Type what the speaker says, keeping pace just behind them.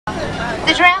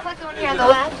The giraffe, like the one here on the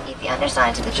left, eat the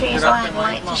undersides of the trees, allowing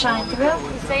light to shine through.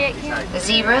 The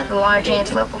zebra, the large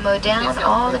antelope, will mow down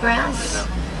all the grass,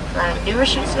 allowing newer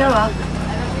shoots to grow up.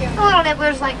 The little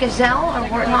nibblers like gazelle or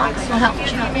warthogs will help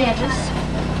chew on the edges.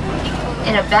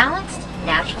 In a balanced,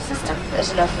 natural system,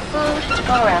 there's enough food to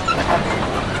go around for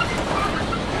everyone.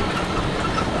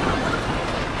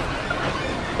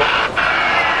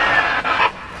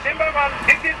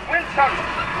 This is Wilson.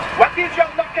 What is your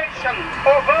location?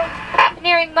 Over.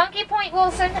 Nearing Monkey Point,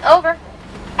 Wilson. Over.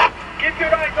 Keep your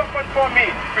eyes open for me.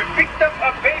 We picked up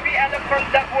a baby elephant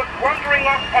that was wandering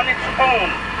off on its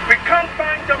own. We can't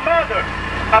find the mother.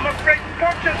 I'm afraid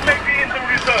torches may be in the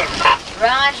reserve.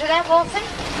 Roger that, Wilson.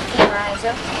 Keep your eyes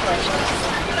open.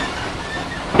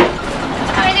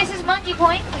 Alright, this is Monkey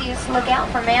Point. Please look out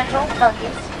for mandrill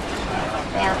monkeys.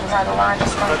 Mandrills are the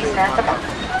largest monkeys in Africa.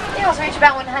 They also reach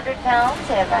about 100 pounds.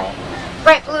 They have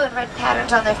bright blue and red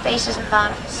patterns on their faces and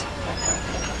bottoms.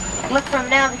 Look for them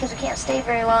now because we can't stay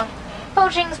very long.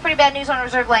 Poaching is pretty bad news on a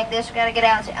reserve like this. We gotta get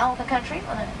out to elephant country.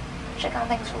 Wanna check on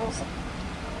things for Wilson.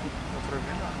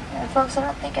 Folks, I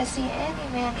don't think I see any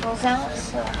mandrills out,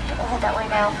 so we'll head that way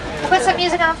now. We'll put some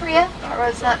music on for you. Our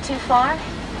road's not too far.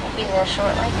 We'll be there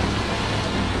shortly.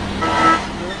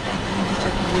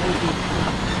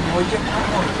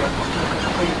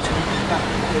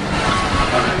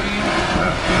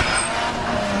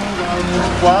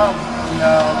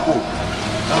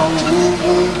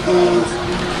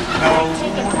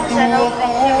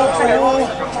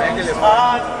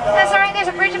 That's alright, there's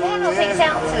a bridge of heaven will take us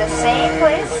out to the same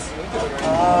place. We're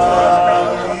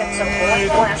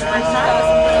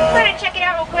gonna check it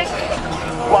out real quick. It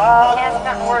hasn't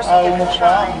gotten worse, we'll give it a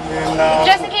try.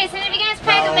 Just in case, any of you guys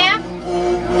pack a map?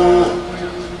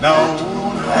 No.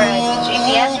 Alright,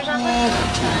 GPS or something?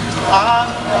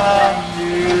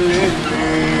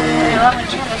 Let me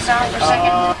turn this on for a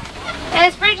second. And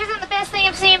this bridge isn't the best thing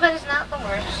I've seen, but it's not the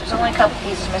worst. There's only a couple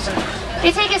pieces missing. If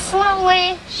you take it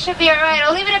slowly, should be alright.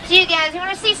 I'll leave it up to you guys. You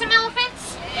want to see some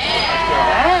elephants?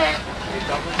 Alright.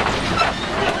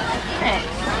 Alright.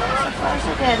 So far,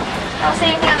 so good. I don't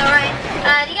see anything on the right.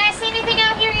 Do you guys see anything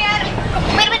out here yet?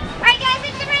 Wait a minute. Alright, guys,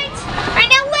 into the right.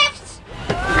 Alright, now left.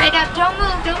 Alright, now don't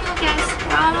move, guys.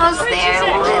 We're almost there.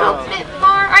 A little bit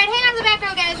more. Alright, hang on to the back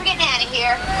row, guys. We're getting out of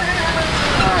here.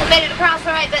 Made it across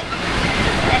alright, but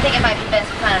I think it might be best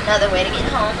to find another way to get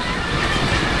home.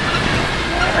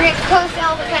 We're getting close to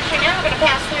elephant country now. We're going to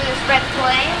pass through this red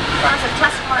clay. Lots of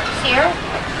tusk marks here.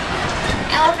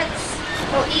 Elephants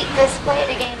will eat this clay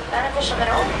to gain beneficial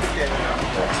minerals.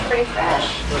 Looks pretty fresh.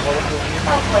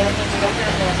 Hopefully it means we'll get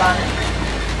in on it.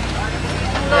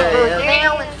 Both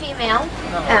male and female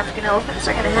African elephants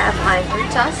are going to have ivory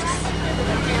tusks.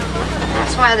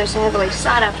 That's why they're so heavily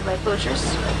sought after by poachers.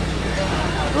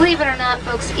 Believe it or not,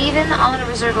 folks, even on a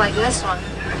reserve like this one,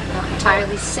 not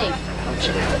entirely safe from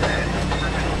poaching.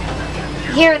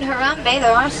 Here in Harambe,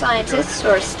 there are scientists who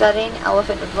are studying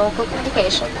elephant vocal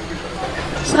communication,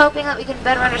 just hoping that we can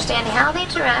better understand how they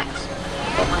interact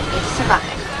and might need to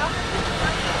survive.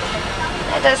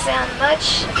 That does sound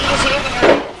much easier than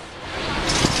it is.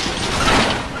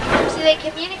 See, they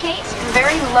communicate in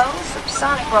very low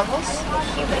subsonic rumbles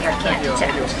human ear can't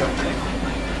detect.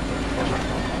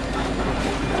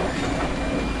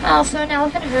 Also, an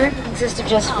elephant herd consists of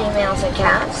just females and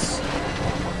calves.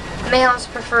 Males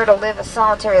prefer to live a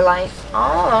solitary life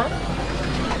all alone,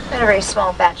 and a very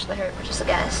small batch of the herd, which is the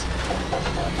guys.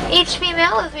 Each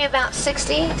female lives to be about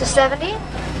 60 to 70. In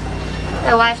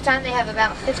their lifetime, they have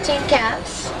about 15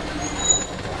 calves.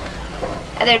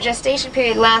 And their gestation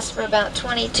period lasts for about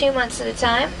 22 months at a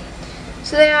time.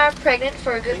 So they are pregnant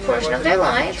for a good portion of their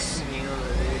lives.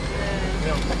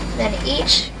 Then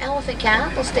each elephant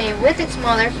calf will stay with its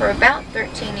mother for about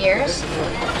 13 years.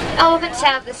 Elephants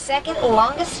have the second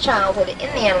longest childhood in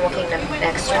the animal kingdom,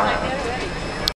 next to